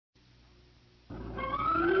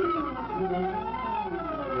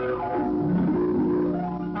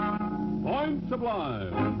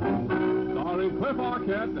Sublime, starring Cliff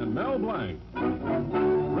Arquette and Mel Blanc.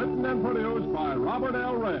 Written and produced by Robert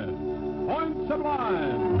L. Red. Point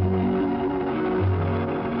Sublime.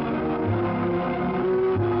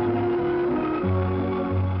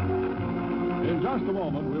 In just a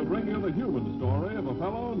moment, we'll bring you the human story of a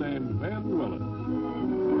fellow named Ben Willet.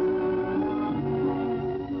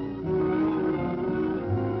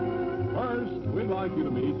 First, we'd like you to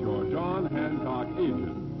meet your John Hancock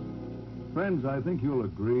agent. Friends, I think you'll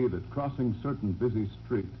agree that crossing certain busy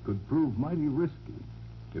streets could prove mighty risky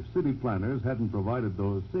if city planners hadn't provided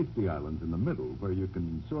those safety islands in the middle where you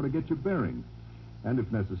can sort of get your bearings, and if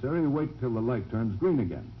necessary, wait till the light turns green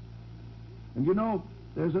again. And you know,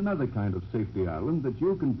 there's another kind of safety island that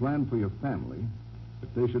you can plan for your family if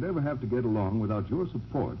they should ever have to get along without your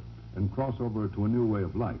support and cross over to a new way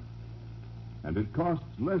of life. And it costs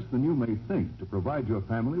less than you may think to provide your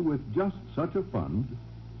family with just such a fund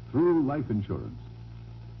through life insurance.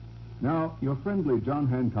 Now, your friendly John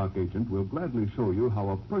Hancock agent will gladly show you how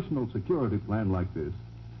a personal security plan like this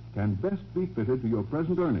can best be fitted to your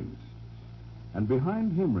present earnings. And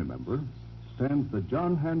behind him, remember, stands the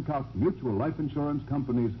John Hancock Mutual Life Insurance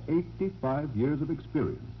Company's 85 years of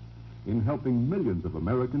experience in helping millions of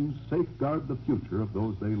Americans safeguard the future of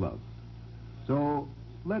those they love. So,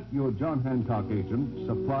 let your John Hancock agent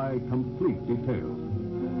supply complete details.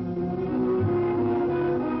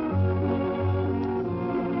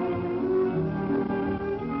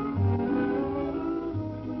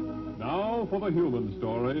 For the human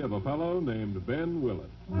story of a fellow named Ben Willet.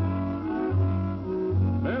 Ben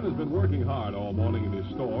has been working hard all morning in his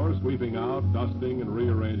store, sweeping out, dusting, and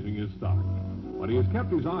rearranging his stock. But he has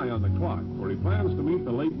kept his eye on the clock, for he plans to meet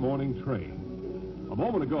the late morning train. A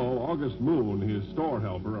moment ago, August Moon, his store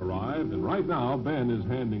helper, arrived, and right now Ben is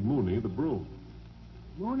handing Mooney the broom.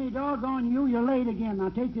 Mooney, doggone you, you're late again. Now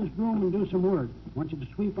take this broom and do some work. I want you to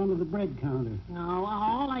sweep under the bread counter. No,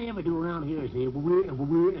 all I ever do around here is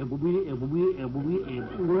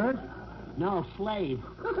Work? No, slave.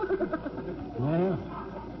 Well,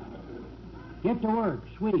 get to work.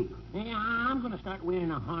 Sweep. Yeah, I'm going to start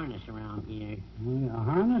wearing a harness around here. A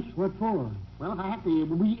harness? What for? Well, if I have to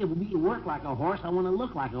work like a horse, I want to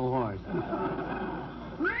look like a horse.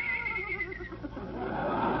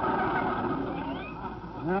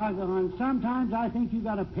 Doggone, sometimes I think you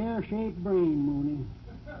got a pear-shaped brain, Mooney.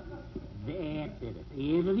 That did it.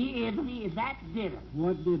 That did it.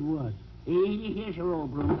 What did what? Here's your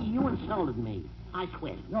old broom. You insulted me. I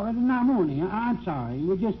quit. Oh, now, Mooney, I'm sorry.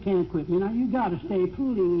 You just can't quit. You know, you got to stay,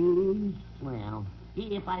 please. Well,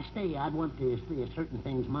 if I stay, I'd want to stay certain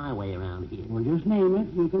things my way around here. Well, just name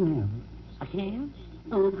it. You can have it. I can?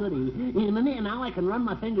 Oh, goody. Now I can run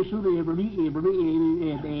my fingers through the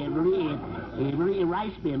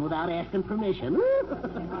rice bin without asking permission.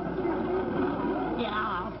 Yeah,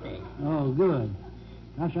 I'll stay. Oh, good.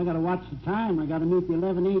 Gosh, I got to watch the time. I got to meet the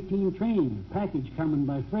 11:18 train. Package coming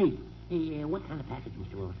by freight. What kind of package,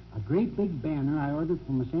 Mr. Willet? A great big banner I ordered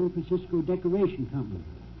from a San Francisco decoration company.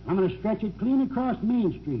 I'm going to stretch it clean across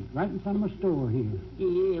Main Street, right in front of my store here.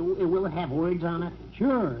 Will it have words on it?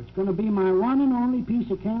 Sure. It's going to be my one and only piece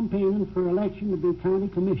of campaigning for election to be county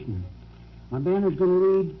commissioner. My banner's going to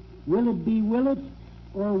read, "Will it be Willet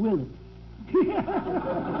or will it?"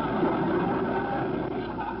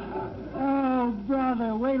 Oh,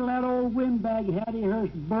 brother, wait till that old windbag Hattie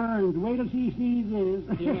Hurst burns. Wait till she sees this.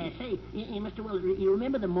 Yeah, say, Mr. Willet, you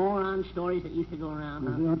remember the moron stories that used to go around,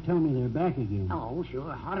 huh? Don't tell me they're back again. Oh,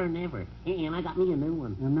 sure, hotter than ever. And I got me a new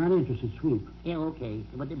one. I'm not interested, Sweep. Yeah, okay,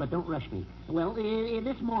 but don't rush me. Well,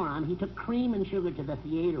 this moron, he took cream and sugar to the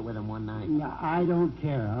theater with him one night. Yeah, I don't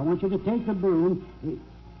care. I want you to take the broom.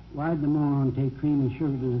 Why'd the moron take cream and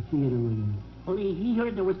sugar to the theater with him? Well, he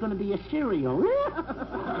heard there was going to be a cereal.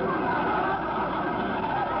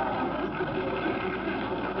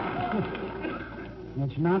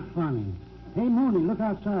 It's not funny. Hey, Mooney, look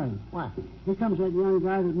outside. What? Here comes that young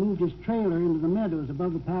guy that moved his trailer into the meadows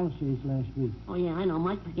above the Palisades last week. Oh, yeah, I know.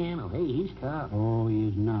 Mike Pagano. Hey, he's tough. Oh, he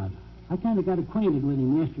is not. I kind of got acquainted with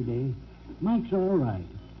him yesterday. Mike's all right.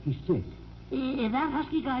 He's sick. Is that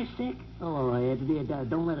husky guy sick? Oh,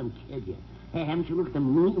 don't let him kid you. Hey, haven't you looked at the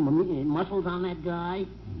muscles on that guy?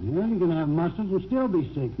 Well, you're going to have muscles and still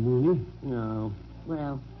be sick, Mooney. No.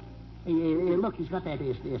 Well, look, he's got that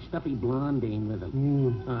stuffy blondine with him.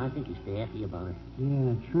 Yeah. Oh, I think he's daffy about it.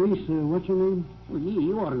 Yeah, Teresa, what's her name? Well,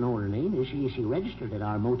 you ought to know her name. Is she registered at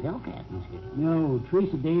our motel captain's here? No,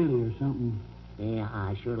 Teresa Daly or something. Yeah,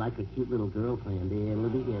 I sure like her cute little girlfriend,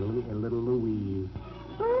 little Louise.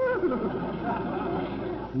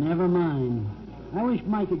 Never mind. I wish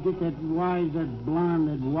Mike could get that wise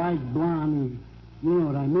blonde You know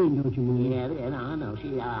what I mean, don't you, Mooney? Yeah, no, I know.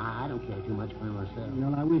 I don't care too much for herself.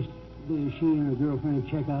 Well, I wish she and her girlfriend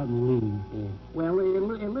would check out and leave. Yeah. Well,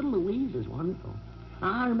 little Louise is wonderful.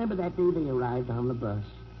 I remember that day they arrived on the bus.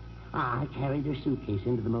 I carried her suitcase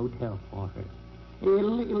into the motel for her.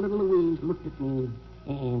 Little Louise looked at me,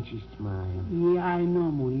 and she smiled. Yeah, I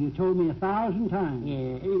know, Mooney. You told me 1,000 times.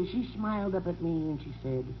 Yeah, she smiled up at me, and she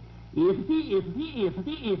said,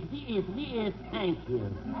 thank you.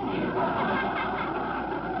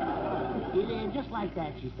 Just like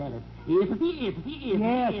that, she said it. Yes,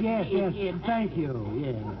 thank you,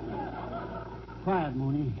 yeah. Quiet,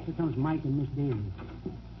 Mooney. Here comes Mike and Miss Daly.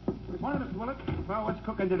 Good morning, Mr. Willet. Well, what's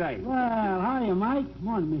cooking today? Well, how are you, Mike?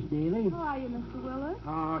 Morning, Miss Daly. How are you, Mr. Willet?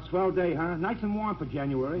 Oh, swell day, huh? Nice and warm for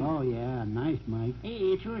January. Oh, yeah, nice, Mike. Hey,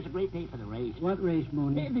 it sure is a great day for the race. What race,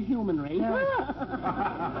 Mooney? The human race. Yeah.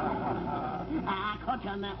 I caught you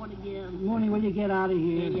on that one again. Mooney, will you get out of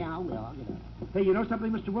here? Yeah, I will. I'll get out. Hey, you know something,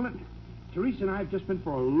 Mr. Willet? Teresa and I have just been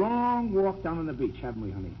for a long walk down on the beach, haven't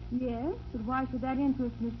we, honey? Yes, but why should that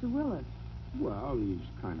interest Mr. Willet? Well, he's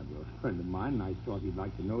kind of a friend of mine, and I thought he'd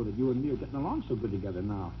like to know that you and me are getting along so good together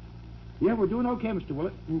now. Yeah, we're doing okay, Mr.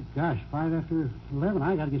 Willet. Oh, gosh, 5 after 11.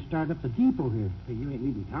 I got to get started up the depot here. Hey, you ain't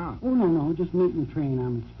leaving town. Oh, no, just meeting the train.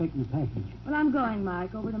 I'm expecting a package. Well, I'm going,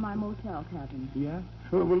 Mike, over to my motel cabin. Yeah?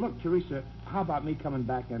 Well, look, Teresa, how about me coming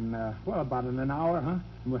back in, about in an hour, huh?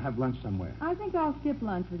 And we'll have lunch somewhere. I think I'll skip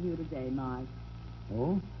lunch with you today, Mike.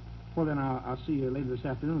 Oh? Well, then I'll see you later this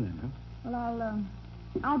afternoon, then, huh? Well,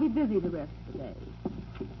 I'll be busy the rest of the day.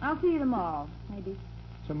 I'll see you tomorrow, maybe.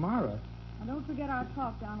 Tomorrow? And don't forget our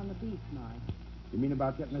talk down on the beach, Mike. You mean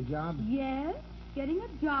about getting a job? Yes, getting a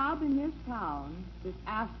job in this town this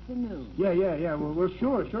afternoon. Yeah. Well,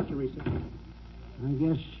 sure, Teresa. I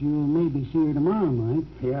guess you'll maybe see her tomorrow, Mike.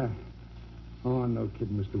 Yeah. Oh, no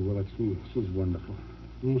kidding, Mr. Willet. She's wonderful.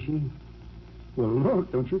 Is she? Well,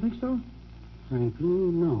 look, don't you think so? Frankly,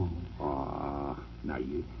 no. Oh, now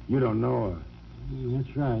you don't know her. Yeah,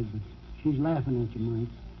 that's right, but she's laughing at you, Mike.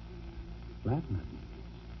 Laughing at me?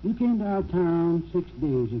 You came to our town 6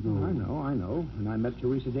 days ago. I know. And I met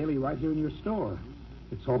Teresa Daly right here in your store.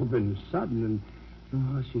 It's all been sudden, and...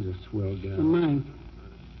 Oh, she's a swell girl. Mike.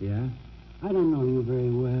 Yeah? I don't know you very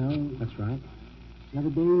well. That's right. The other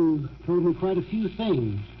day you told me quite a few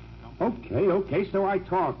things. Okay, so I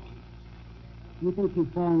talked. You think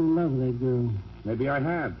you've fallen in love with that girl? Maybe I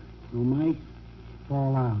have. Well, Mike,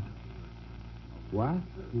 fall out. What?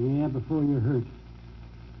 Yeah, before you're hurt.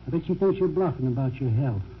 I bet she thinks you're bluffing about your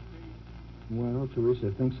health. Well,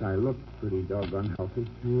 Teresa thinks I look pretty doggone healthy.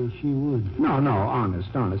 Yeah, she would. No, honest.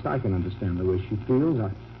 I can understand the way she feels.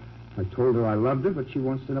 I told her I loved her, but she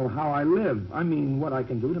wants to know how I live. I mean, what I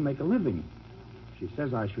can do to make a living. She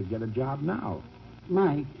says I should get a job now.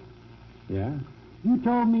 Mike. Yeah? You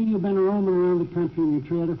told me you've been roaming around the country in your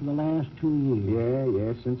trailer for the last 2 years.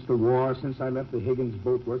 Yeah, since the war, since I left the Higgins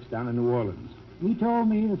Boat Works down in New Orleans. You told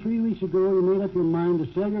me that 3 weeks ago you made up your mind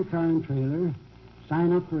to sell your car and trailer,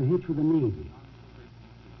 sign up for a hitch with the Navy.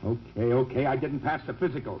 Okay, I didn't pass the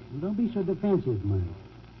physical. Well, don't be so defensive, Mike.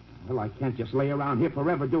 Well, I can't just lay around here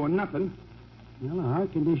forever doing nothing. Well, a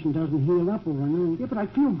heart condition doesn't heal up overnight. Yeah, but I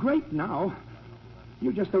feel great now.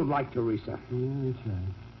 You just don't like Teresa. Yeah, that's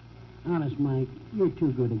right. Honest, Mike, you're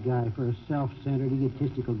too good a guy for a self-centered,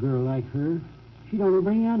 egotistical girl like her. She'd only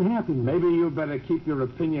bring you unhappiness. Maybe you better keep your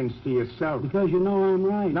opinions to yourself. Because you know I'm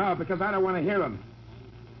right. No, because I don't want to hear them.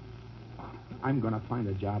 I'm going to find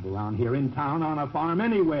a job around here, in town, on a farm,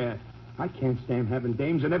 anywhere. I can't stand having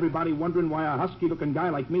dames and everybody wondering why a husky-looking guy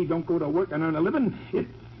like me don't go to work and earn a living. It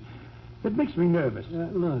makes me nervous.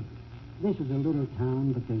 Look, this is a little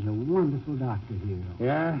town, but there's a wonderful doctor here.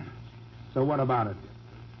 Yeah? So what about it?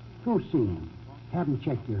 Go see him. Have him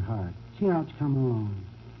check your heart. See how it's coming along.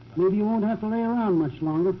 Maybe you won't have to lay around much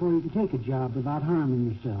longer before you can take a job without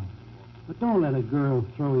harming yourself. But don't let a girl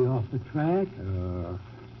throw you off the track.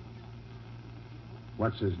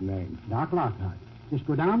 What's his name? Doc Lockhart. Just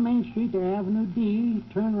go down Main Street to Avenue D,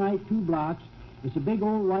 turn right 2 blocks. It's a big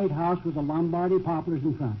old white house with the Lombardy poplars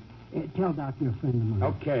in front. Tell Doc you're a friend of mine.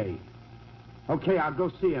 Okay, I'll go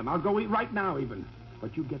see him. I'll go eat right now, even.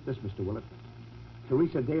 But you get this, Mr. Willet.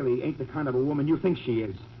 Teresa Daly ain't the kind of a woman you think she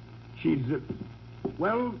is. She's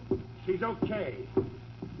okay.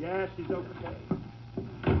 Yeah, she's okay.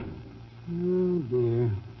 Oh,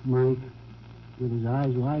 dear. Mike, with his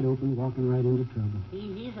eyes wide open, walking right into trouble.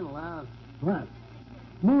 He's in love. What?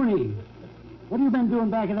 Mooney, what have you been doing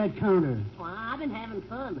back at that counter? Well, I've been having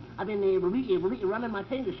fun. I've been running my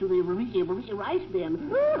fingers through the rice bin.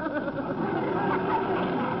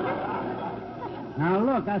 Now,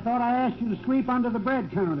 look, I thought I asked you to sweep under the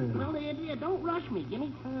bread counter. Well, don't rush me. Give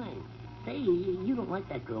me time. Say, you don't like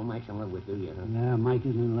that girl Mike's in love with, do you, huh? Yeah, Mike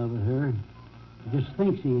isn't in love with her. He just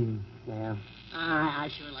thinks he is. Well, I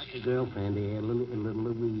sure like a girlfriend, little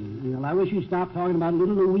Louise. Well, I wish you'd stop talking about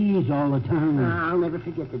little Louise all the time. I'll never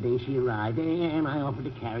forget the day she arrived, and I offered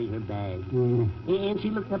to carry her bag. Yeah. And she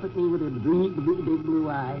looked up at me with her big blue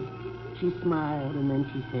eyes. She smiled, and then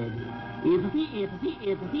she said,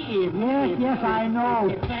 Yes, I know.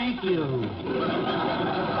 Thank you.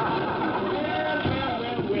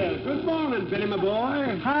 Well, good morning, Benny, my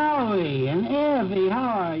boy. Howie and Evie,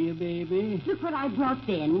 how are you, baby? Look what I brought,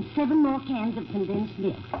 Ben. 7 more cans of condensed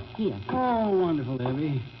milk. Here. Oh, wonderful,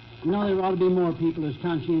 Evie. You know, there ought to be more people as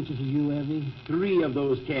conscientious as you, Evie. 3 of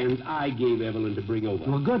those cans I gave Evelyn to bring over.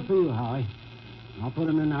 Well, good for you, Howie. I'll put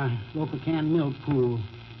them in our local canned milk pool.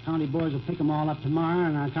 County boys will pick them all up tomorrow,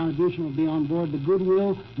 and our contribution will be on board the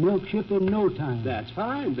Goodwill milk ship in no time. That's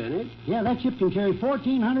fine, Bennett. Yeah, that ship can carry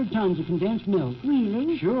 1,400 tons of condensed milk.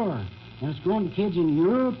 Really? Sure. And it's going to kids in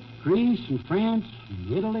Europe, Greece, and France,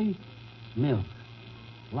 and Italy. Milk.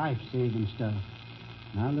 Life-saving stuff.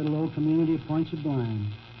 And our little old community of Point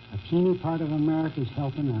Sublime, a teeny part of America's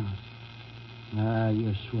helping out. Ah,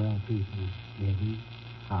 you're swell people, Eddie.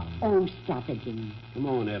 Howie. Oh, stop it, Ben. Come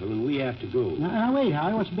on, Evelyn. We have to go. Now, wait,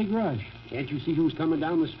 Howie. What's the big rush? Can't you see who's coming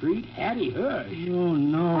down the street? Hattie Hirsch. Oh,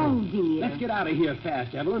 no. Oh, dear. Let's get out of here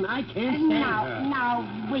fast, Evelyn. I can't stand her.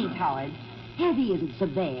 Now, wait, Howard. Hattie isn't so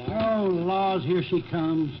bad. Oh, laws, here she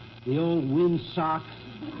comes. The old windsock.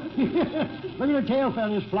 Look at her tail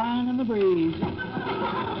feathers flying in the breeze.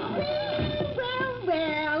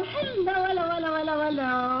 Well.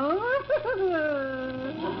 Hello.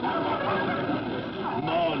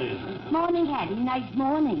 Morning. Morning, Hattie. Nice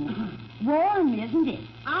morning. Warm, isn't it?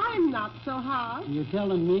 I'm not so hot. You're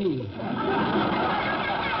telling me.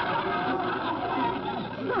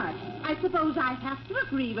 But I suppose I have to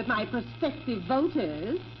agree with my prospective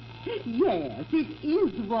voters. Yes, it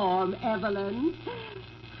is warm, Evelyn.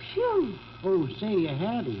 Phew. Oh, say,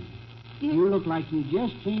 Hattie. Yes. You look like you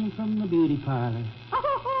just came from the beauty parlor.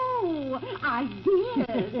 Oh, I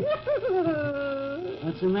did.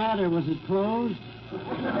 What's the matter? Was it closed?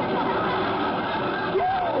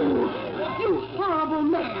 You horrible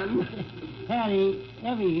man. Hattie,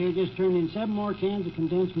 Evie here just turned in 7 more cans of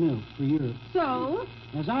condensed milk for Europe. So,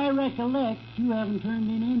 As I recollect, you haven't turned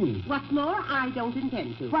in any. what's more, I don't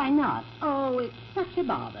intend to. Why not? Oh, it's such a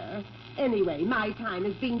bother. Anyway, my time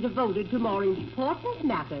is being devoted to more important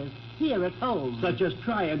matters here at home. Such as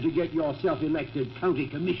trying to get yourself elected county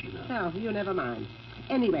commissioner. Oh, you never mind.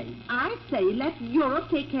 Anyway, I say let Europe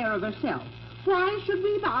take care of herself. Why should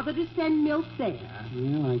we bother to send milk there?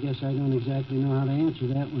 Well, I guess I don't exactly know how to answer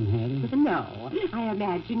that one, Hattie. No, I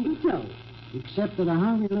imagine you don't. Except that a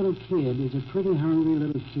hungry little kid is a pretty hungry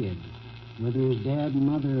little kid. Whether his dad and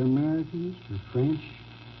mother are Americans or French,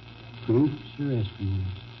 Greeks or Eskimos.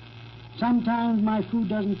 Sometimes my food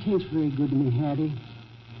doesn't taste very good to me, Hattie.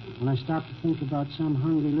 When I stop to think about some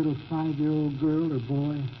hungry little 5-year-old girl or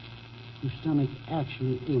boy whose stomach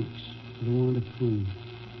actually aches for the want of food.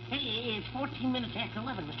 Hey, it's 14 minutes after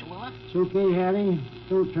 11, Mr. Willet. It's okay, Hattie.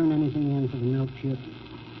 Don't turn anything in for the milk ship.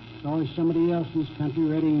 There's always somebody else in this country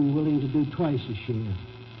ready and willing to do twice a share.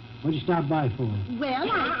 What'd you stop by for?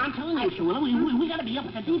 Well, I'm telling you, Mr. Willet, we got to be up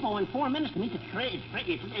at the depot in 4 minutes to meet the train.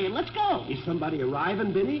 Let's go. Is somebody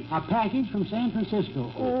arriving, Benny? A package from San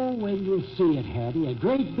Francisco. Oh, well, you'll see it, Hattie. A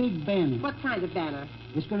great big banner. what kind of banner?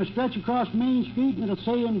 It's going to stretch across Main Street, and it'll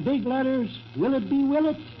say in big letters, will it be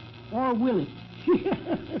Willet or will it?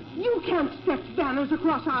 You can't stretch banners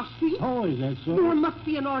across our street. Oh, is that so? There must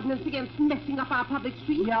be an ordinance against messing up our public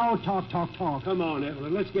street. Yeah, oh, talk. Come on,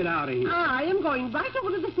 Evelyn. Let's get out of here. I am going right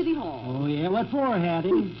over to the city hall. Oh, yeah, what for, Hattie?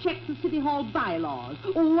 To check the city hall bylaws.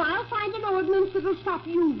 Oh, I'll find an ordinance that'll stop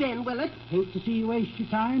you, Ben Willet. Hate to see you waste your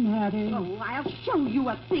time, Hattie. Oh, I'll show you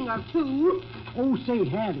a thing or two. Oh, say,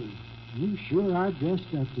 Hattie, you sure are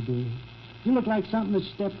dressed up today. You look like something that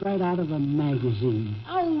stepped right out of a magazine.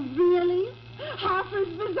 Oh, really? Harper's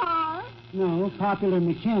Bazaar? No, Popular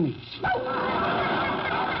Mechanics.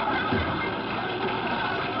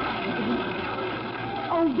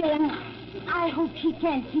 Oh, Ben, I hope she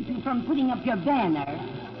can't keep you from putting up your banner.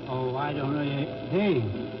 Oh, I don't know. Hey,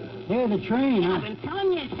 the train. I've been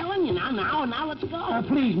telling you now let's go.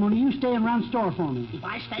 Please, Mooney, you stay and run store for me. If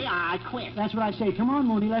I stay, I quit. That's what I say. Come on,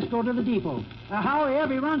 Mooney, let's go to the depot. Howie,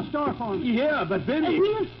 Evie, run store for me. Yeah, but Benny...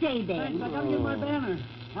 We'll stay, Thanks, Ben. I gotta get my banner.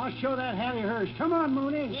 I'll show that Hattie Hirsch. Come on,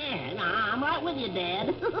 Mooney. Yeah, I'm right with you,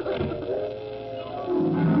 Dad.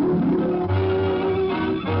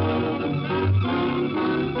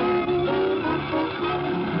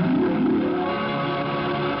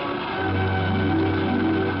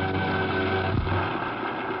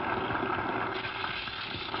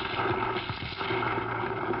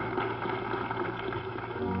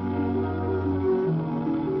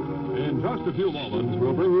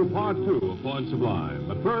 part 2 of Point Sublime.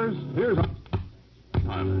 But first, here's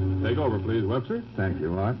Tyler. Take over, please, Webster. Thank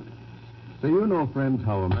you, Art. So you know, friends,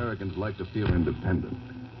 how Americans like to feel independent.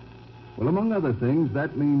 Well, among other things,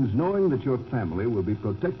 that means knowing that your family will be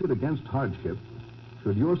protected against hardship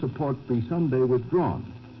should your support be someday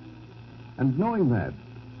withdrawn. And knowing that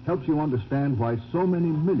helps you understand why so many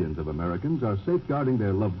millions of Americans are safeguarding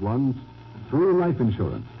their loved ones through life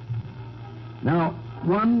insurance. Now,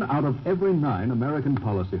 1 out of every 9 American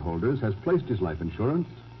policyholders has placed his life insurance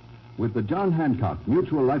with the John Hancock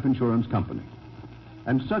Mutual Life Insurance Company.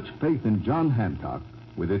 And such faith in John Hancock,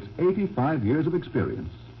 with its 85 years of experience,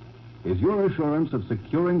 is your assurance of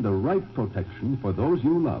securing the right protection for those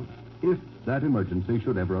you love, if that emergency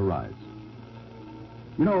should ever arise.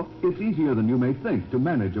 You know, it's easier than you may think to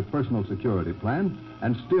manage a personal security plan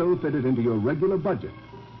and still fit it into your regular budget.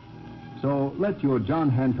 So let your John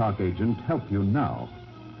Hancock agent help you now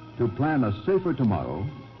to plan a safer tomorrow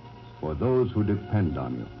for those who depend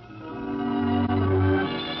on you.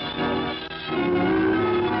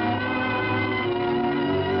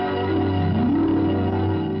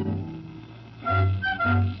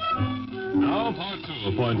 Now, part 2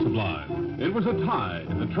 of Point Sublime. It was a tie.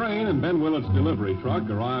 The train and Ben Willett's delivery truck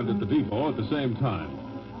arrived at the depot at the same time.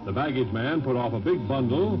 The baggage man put off a big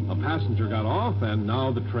bundle, a passenger got off, and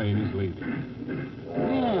now the train is leaving.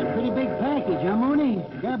 Yeah, pretty big package, huh, Mooney?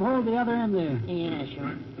 Grab hold of the other end there. Yeah,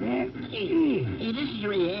 sure. Hey, this is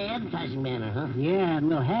your advertising banner, huh? Yeah, and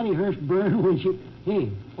will Hattie Hurst burn when she... Hey,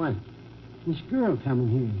 what? This girl coming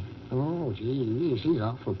here. Oh, gee, she's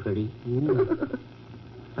awful pretty. Yeah.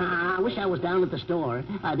 I wish I was down at the store.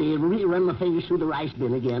 I'd run my fingers through the rice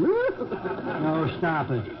bin again. No, stop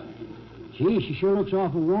it. Gee, she sure looks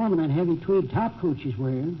awful warm in that heavy tweed topcoat she's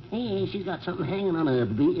wearing. Hey, she's got something hanging on a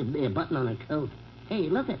button on her coat. Hey,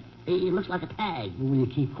 look it. It looks like a tag. Will you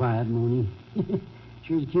keep quiet, Mooney?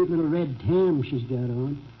 Sure a cute little red tam she's got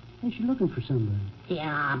on. Hey, she's looking for somebody.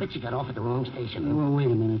 Yeah, I bet she got off at the wrong station. Well, wait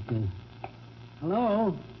a minute.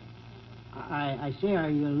 Hello? I say, are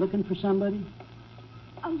you looking for somebody?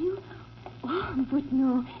 Are you? Oh, but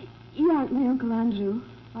no. You aren't my Uncle Andrew,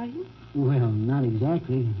 are you? Well, not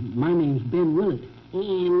exactly. My name's Ben Willet.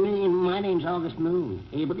 Hey, my name's August Moon.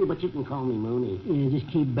 Hey, but you can call me Mooney. Yeah,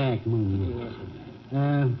 just keep back, Mooney. Yes,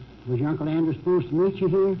 sir. Was your Uncle Andrew supposed to meet you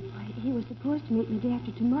here? He was supposed to meet me day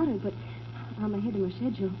after tomorrow, but I'm ahead of my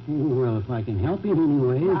schedule. Well, if I can help you in any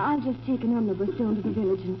way. I'll just take an omnibus down to the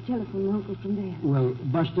village and telephone my uncle from there. Well,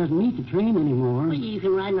 bus doesn't meet the train anymore. Well, you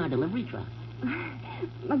can ride in our delivery truck.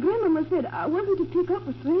 My grandmama said I wasn't to pick up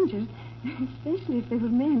with strangers, especially if they were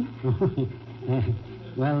men.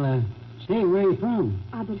 Say, where are you from?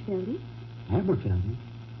 Aberfeldy. Aberfeldy?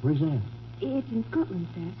 Where's that? It's in Scotland,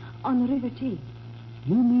 sir, on the River Tay.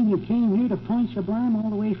 You mean you came here to Point Sublime all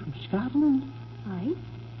the way from Scotland? Aye.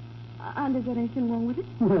 And is there anything wrong with it?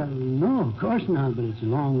 Well, no, of course not, but it's a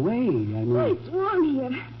long way. I mean... It's warm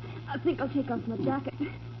here. I think I'll take off my jacket.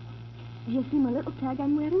 Do you see my little tag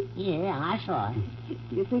I'm wearing? Yeah, I saw it.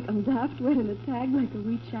 Do you think I'm daft wearing a tag like a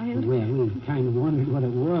wee child? Well, we kind of wondered what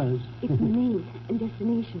it was. It's my name and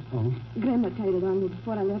destination. Oh? Grandma tied it on me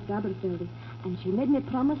before I left Aberfeldy, and she made me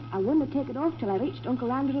promise I wouldn't take it off till I reached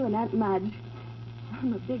Uncle Andrew and Aunt Madge.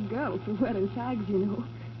 I'm a big girl for wearing tags, you know.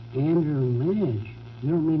 Andrew and Madge? You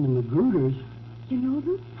don't mean the Magruder's? You know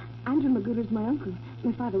them? Andrew Magruder's my uncle,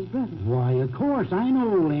 my father's brother. Why, of course. I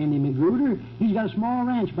know old Andy Magruder. He's got a small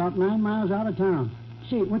ranch about 9 miles out of town.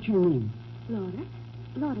 Say, what's your name? Laura.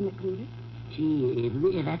 Laura Magruder. Gee,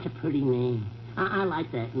 that's a pretty name. I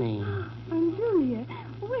like that name. And do you?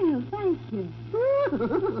 Well, thank you.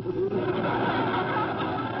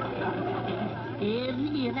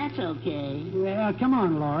 Yeah, that's okay. Well, come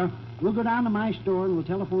on, Laura. We'll go down to my store and we'll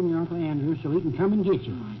telephone your Uncle Andrew so he can come and get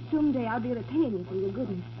you. Oh, someday I'll be able to pay you for your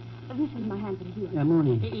goodness. This is my hamper here.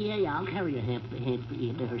 Mooney. Yeah, I'll carry your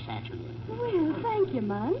her satchel in. Well, thank you,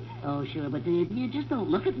 man. Oh, sure, but you just don't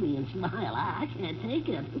look at me and smile. I can't take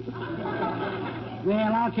it.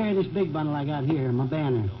 Well, I'll carry this big bundle I got here, my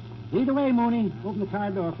banner. Lead the way, Mooney. Open the car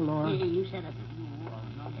door for Laura. You said it.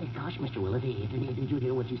 Gosh, Mr. Willet, did you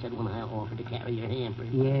hear what you said when I offered to carry your hamper?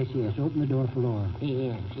 Yes. Open the door for Laura.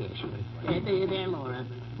 Yes, sure. There, Laura.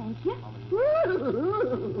 Thank you.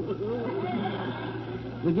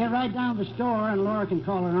 We'll get right down to the store, and Laura can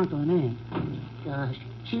call her uncle and aunt. Gosh,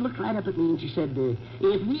 she looked right up at me and she said, if.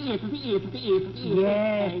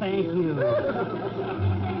 Yes, thank you.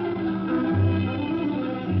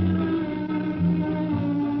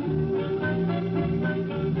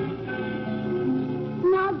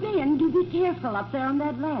 Now, Dan, do be careful up there on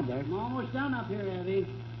that ladder. I'm almost done up here, Evie.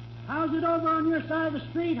 How's it over on your side of the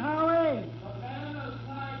street, Howie?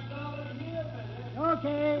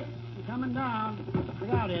 Okay. I'm coming down. Look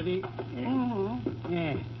out, Evie.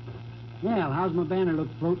 Yeah. Well, how's my banner look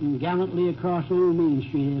floating gallantly across old Main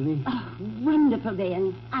Street, Evie? Oh, wonderful,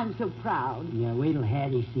 Ben. I'm so proud. Yeah, wait till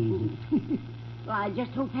Hattie sees it. Well, I just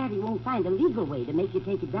hope Hattie won't find a legal way to make you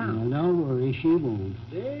take it down. Well, don't worry, she won't.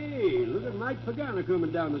 Hey, look at Mike Pagano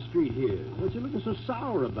coming down the street here. What's he looking so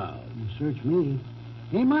sour about? Search me.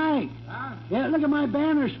 Hey, Mike. Huh? Yeah, look at my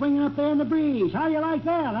banner swinging up there in the breeze. How you like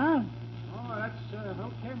that, huh? Oh, that's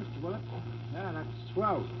okay, Mr. Willet. Yeah, that's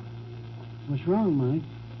swell. What's wrong, Mike?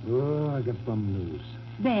 Oh, I got bum news.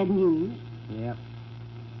 Bad news. Yep.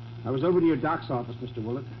 I was over to your doc's office, Mr.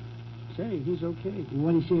 Willet. Say, he's okay.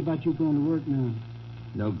 What do you say about you going to work now?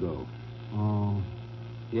 No go. Oh.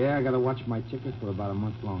 Yeah, I got to watch my ticket for about a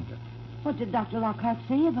month longer. What did Dr. Lockhart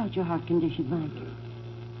say about your heart condition, Mike?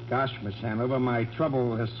 Gosh, Miss Hanover, my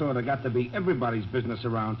trouble has sort of got to be everybody's business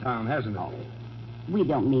around town, hasn't it? We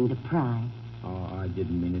don't mean to pry. Oh, I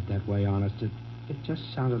didn't mean it that way, honest. It just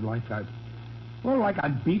sounded like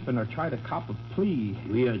I'd beefing or try to cop a plea.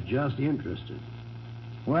 We are just interested.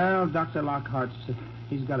 Well, Dr. Lockhart's,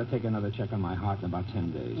 he's got to take another check on my heart in about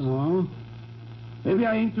 10 days. Oh? Maybe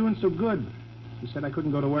I ain't doing so good. He said I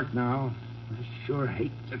couldn't go to work now. I sure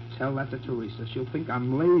hate to tell that to Teresa. She'll think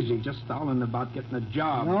I'm lazy, just stalling about getting a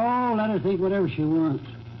job. No, let her think whatever she wants.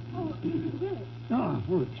 Oh, Mr. Willet.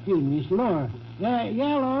 Oh, excuse me, it's Laura. Yeah,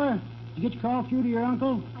 Laura. Did you get your call through to your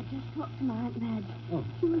uncle? I just talked to my Aunt Madge. Oh.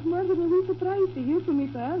 She was marvelously surprised to hear from me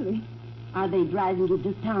so early. Are they driving you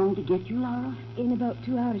to town to get you, Laura? In about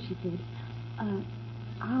 2 hours, she said.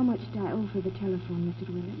 How much do I owe for the telephone, Mr.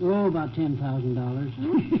 Willet? Oh, about $10,000.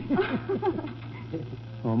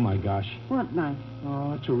 Oh, my gosh. What, Mike?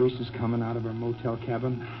 Oh, Teresa's coming out of her motel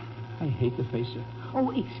cabin. I hate to face her.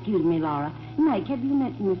 Oh, excuse me, Laura. Mike, have you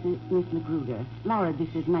met Miss Magruder? Laura,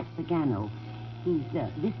 this is Mike Pagano. He's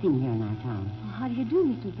visiting here in our town. How do you do,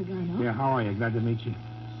 Mr. Pagano? Yeah, how are you? Glad to meet you.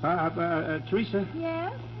 Teresa?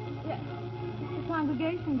 Yes? Yes. The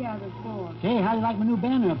congregation gathered for. Hey, how do you like my new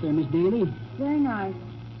banner up there, Miss Daly? Very nice.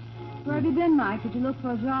 Where have you been, Mike? Did you look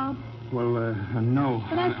for a job? Well, no.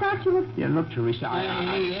 But I thought you were... Yeah, look, Teresa,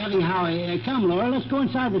 Anyhow, come, Laura. Let's go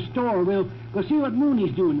inside the store. We'll go see what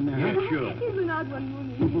Mooney's doing in there. Yeah, huh? sure. He's an odd one,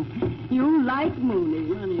 Mooney. You like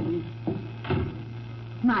Mooney.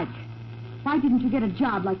 Mike, why didn't you get a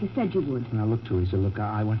job like you said you would? Now, look, Teresa, look,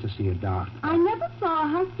 I went to see a doc. I never saw a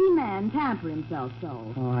husky man pamper himself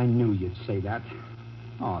so. Oh, I knew you'd say that.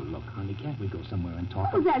 Oh, look, honey, can't we go somewhere and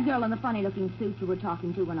talk? Who was that girl in the funny-looking suit you were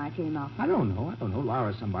talking to when I came up? I don't know.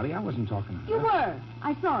 Laura, somebody. I wasn't talking to her. You were.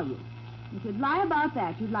 I saw you. If you'd lie about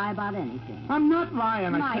that, you'd lie about anything. I'm not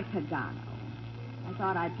lying. Mike Pagano. I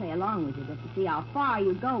thought I'd play along with you just to see how far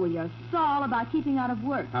you go with your stall about keeping out of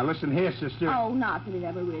work. Now, listen here, sister. Oh, not that it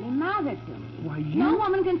ever really mattered to me. Why, you... No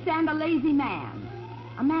woman can stand a lazy man.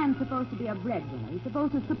 A man's supposed to be a breadwinner. He's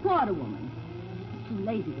supposed to support a woman. He's too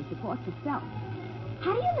lazy to support himself.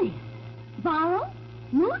 How do you live? Borrow?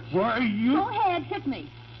 Mooch? Why, you... Go ahead, hit me.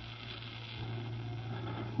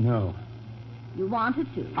 No. You wanted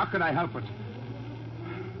to. How could I help it?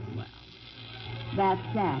 That's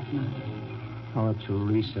that, Mike. Oh,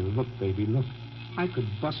 Teresa, look, baby, look. I could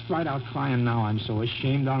bust right out crying now. I'm so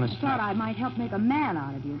ashamed, honest. I thought I might help make a man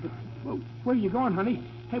out of you, but... Well, where are you going, honey?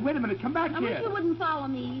 Hey, wait a minute. Come back I here. wish you wouldn't follow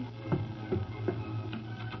me.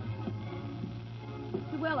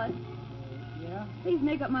 Mr. Willet. Yeah? Please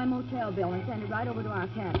make up my motel bill and send it right over to our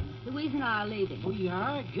cabin. Louise and I are leaving. Oh,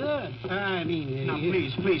 yeah? Good. I mean... Now,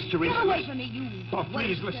 please, Teresa. Get away from me, you... Oh,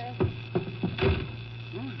 please, listen.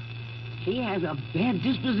 He has a bad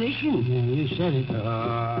disposition. Yeah, you said it.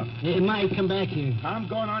 Hey, Mike, come back here. I'm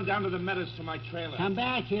going on down to the Meadows to my trailer. Come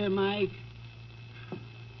back here, Mike.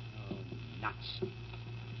 Oh, nuts.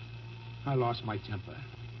 I lost my temper.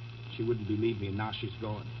 She wouldn't believe me, and now she's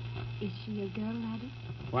going. Is she a girl, laddie?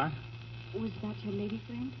 What? Was that your lady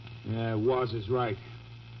friend? Yeah, was is right.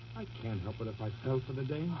 I can't help it if I fell for the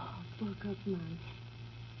dame. Oh, book up, man.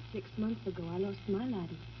 6 months ago, I lost my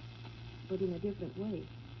laddie. But in a different way.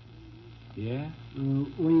 Yeah?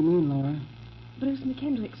 What do you mean, Laura? Bruce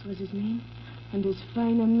McKendricks was his name. And as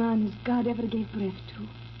fine a man as God ever gave breath to.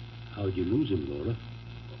 How'd you lose him, Laura?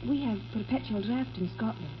 We have perpetual draft in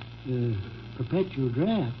Scotland. Perpetual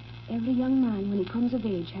draft? Every young man, when he comes of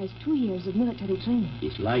age, has 2 years of military training.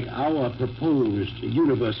 It's like our proposed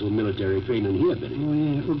universal military training here, Betty. Oh,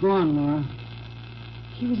 yeah. Well, go on, Laura.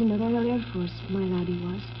 He was in the Royal Air Force, my laddie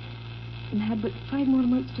was. And had but 5 more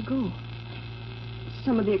months to go.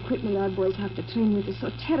 Some of the equipment our boys have to train with is so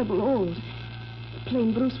terrible old. The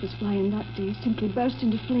plane Bruce was flying that day simply burst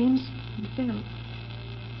into flames and fell.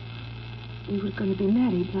 We were going to be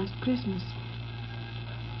married last Christmas.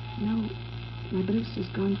 No, My Bruce is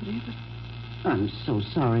gone forever. I'm so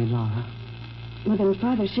sorry, Laura. Mother and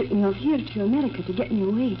Father shipped me off here to America to get me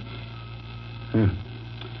away. Yeah.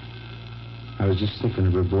 I was just thinking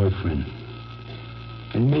of her boyfriend.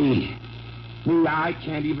 And me. Me, I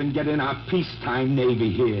can't even get in our peacetime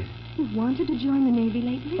Navy here. You've wanted to join the Navy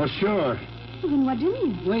lately? Oh, sure. Well, then what do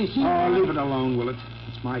you? Well, you see... Oh, leave it alone, Willet.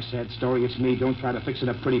 It's my sad story. It's me. Don't try to fix it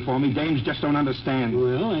up pretty for me. Dames just don't understand.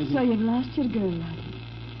 Well, So you've lost your girl, laddie.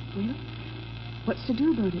 Well, what's to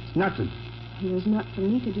do about it? Nothing. There's not for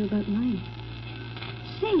me to do about mine.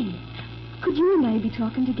 Say, could you and I be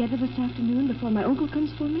talking together this afternoon before my uncle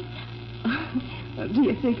comes for me? Do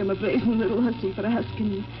you think I'm a brazen little hussy for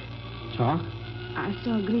asking you? Talk? I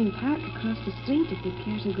saw Green Park across the street if you'd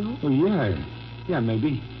care to go. Oh, yeah. Yeah,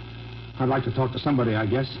 maybe. I'd like to talk to somebody, I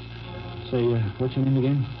guess. Say, what's your name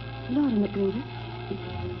again? Laura McGregor.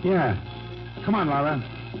 Yeah. Come on, Laura.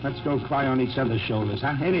 Let's go cry on each other's shoulders,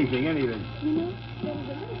 huh? Anything. You know, there was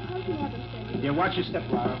a little cousin of us. Yeah, watch your step,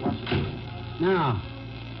 Laura. Watch your step. Now,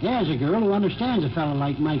 there's a girl who understands a fellow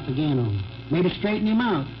like Mike Pagano. Maybe straighten him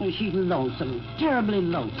out. Oh, she's lonesome. Terribly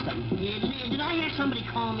lonesome. Did I hear somebody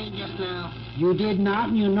call me just now? You did not,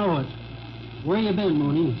 and you know it. Where you been,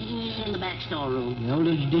 Mooney? In the back storeroom. Well,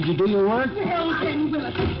 did you do your work? Well, then,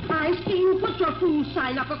 Willet, I see you put your fool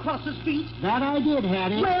sign up across the street. That I did,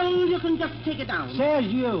 Hattie. Well, you can just take it down. Says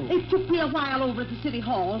you. It took me a while over at the city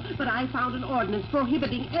hall, but I found an ordinance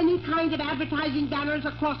prohibiting any kind of advertising banners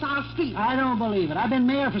across our street. I don't believe it. I've been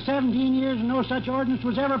mayor for 17 years and no such ordinance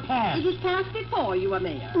was ever passed. It was passed before you were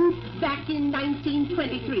mayor, back in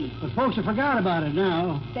 1923. But folks have forgot about it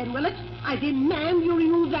now. Then, Willet, I demand you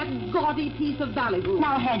remove that gaudy piece of Ballyhoo.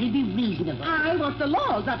 Now, Hattie, be reasonable. I want the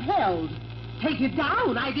laws upheld. Take it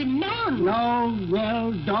down, I demand. No,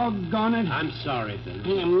 well, doggone it. I'm sorry, Bill.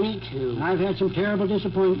 Yeah, me too. I've had some terrible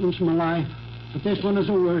disappointments in my life, but this one is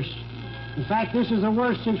the worst. In fact, this is the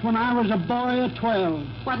worst since when I was a boy of 12.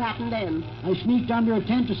 What happened then? I sneaked under a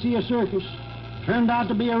tent to see a circus. Turned out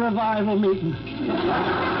to be a revival meeting.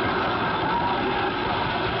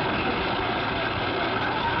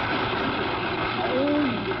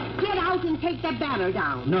 Get out and take that banner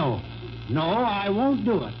down. No, I won't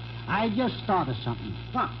do it. I just thought of something.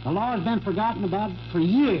 What? The law's been forgotten about for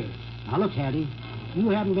years. Now, look, Hattie, you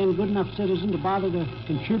haven't been a good enough citizen to bother to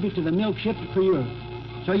contribute to the milk ship for Europe.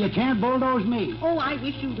 So you can't bulldoze me. Oh, I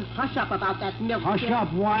wish you'd hush up about that milk. Hush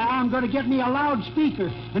up. Why, I'm going to get me a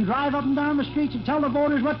loudspeaker and drive up and down the streets and tell the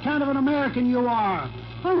voters what kind of an American you are.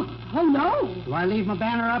 Oh, no. Do I leave my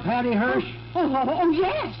banner up, Hattie Hirsch? Oh,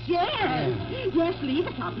 yes. Yes, leave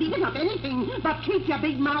it up, anything, but keep your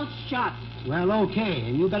big mouth shut. Well, okay,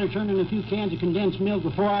 and you better turn in a few cans of condensed milk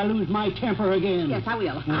before I lose my temper again. Yes, I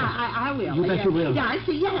will. I will. You bet you will. Yeah, I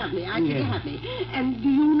see you have me. You have me. And do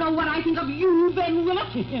you know what I think of you, Ben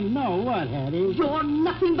Willet? No, what, Hattie? You're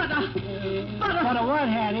nothing but a... But a what,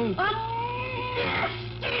 Hattie? A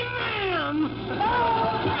nasty man!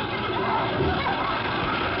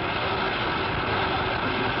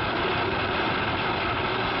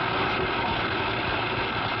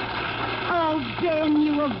 Oh, Ben,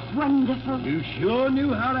 you were wonderful. You sure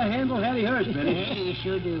knew how to handle Hattie Hirsch, Betty. Yeah, you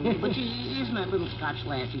sure do. But isn't that little Scotch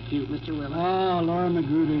lassie cute, Mr. Willet? Oh, Laura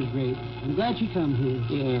Magruder's great. I'm glad you come here.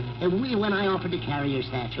 Yeah. And when I offered to carry her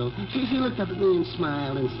satchel, she looked up at me and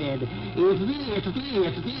smiled and said, It's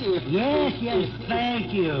this. Yes,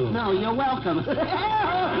 thank you. No, you're welcome.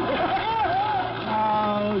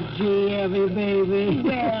 Oh, gee, Evie, baby.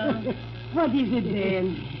 Well, what is it,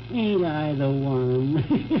 Ben? Ain't I the one?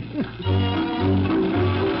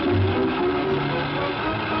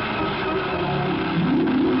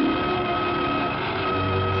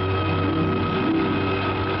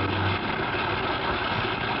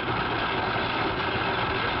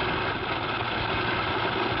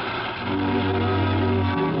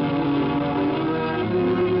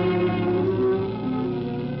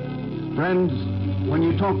 Friends, when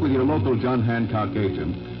you talk with your local John Hancock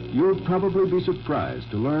agent, you'll probably be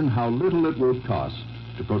surprised to learn how little it will cost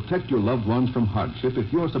to protect your loved ones from hardship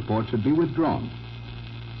if your support should be withdrawn.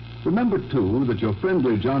 Remember, too, that your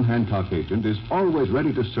friendly John Hancock agent is always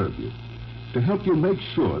ready to serve you, to help you make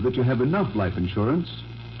sure that you have enough life insurance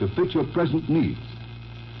to fit your present needs.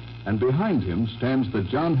 And behind him stands the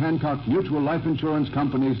John Hancock Mutual Life Insurance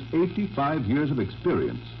Company's 85 years of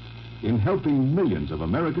experience in helping millions of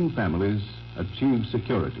American families achieve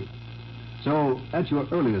security. So, at your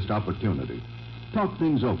earliest opportunity, talk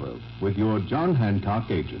things over with your John Hancock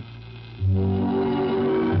agent.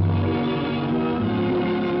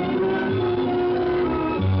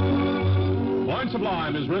 Point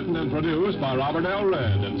Sublime is written and produced by Robert L.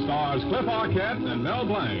 Redd and stars Cliff Arquette and Mel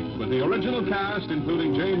Blanc, with the original cast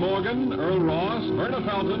including Jane Morgan, Earl Ross, Verna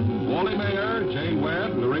Felton, Wally Mayer, Jane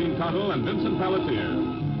Webb, Lorene Tuttle, and Vincent Pelletier.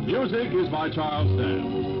 Music is by Charles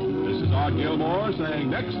Dent. This is Art Gilmore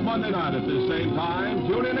saying next Monday night at this same time,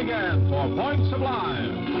 tune in again for Point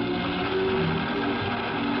Sublime.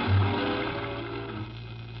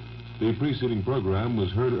 The preceding program was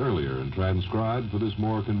heard earlier and transcribed for this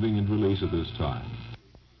more convenient release at this time.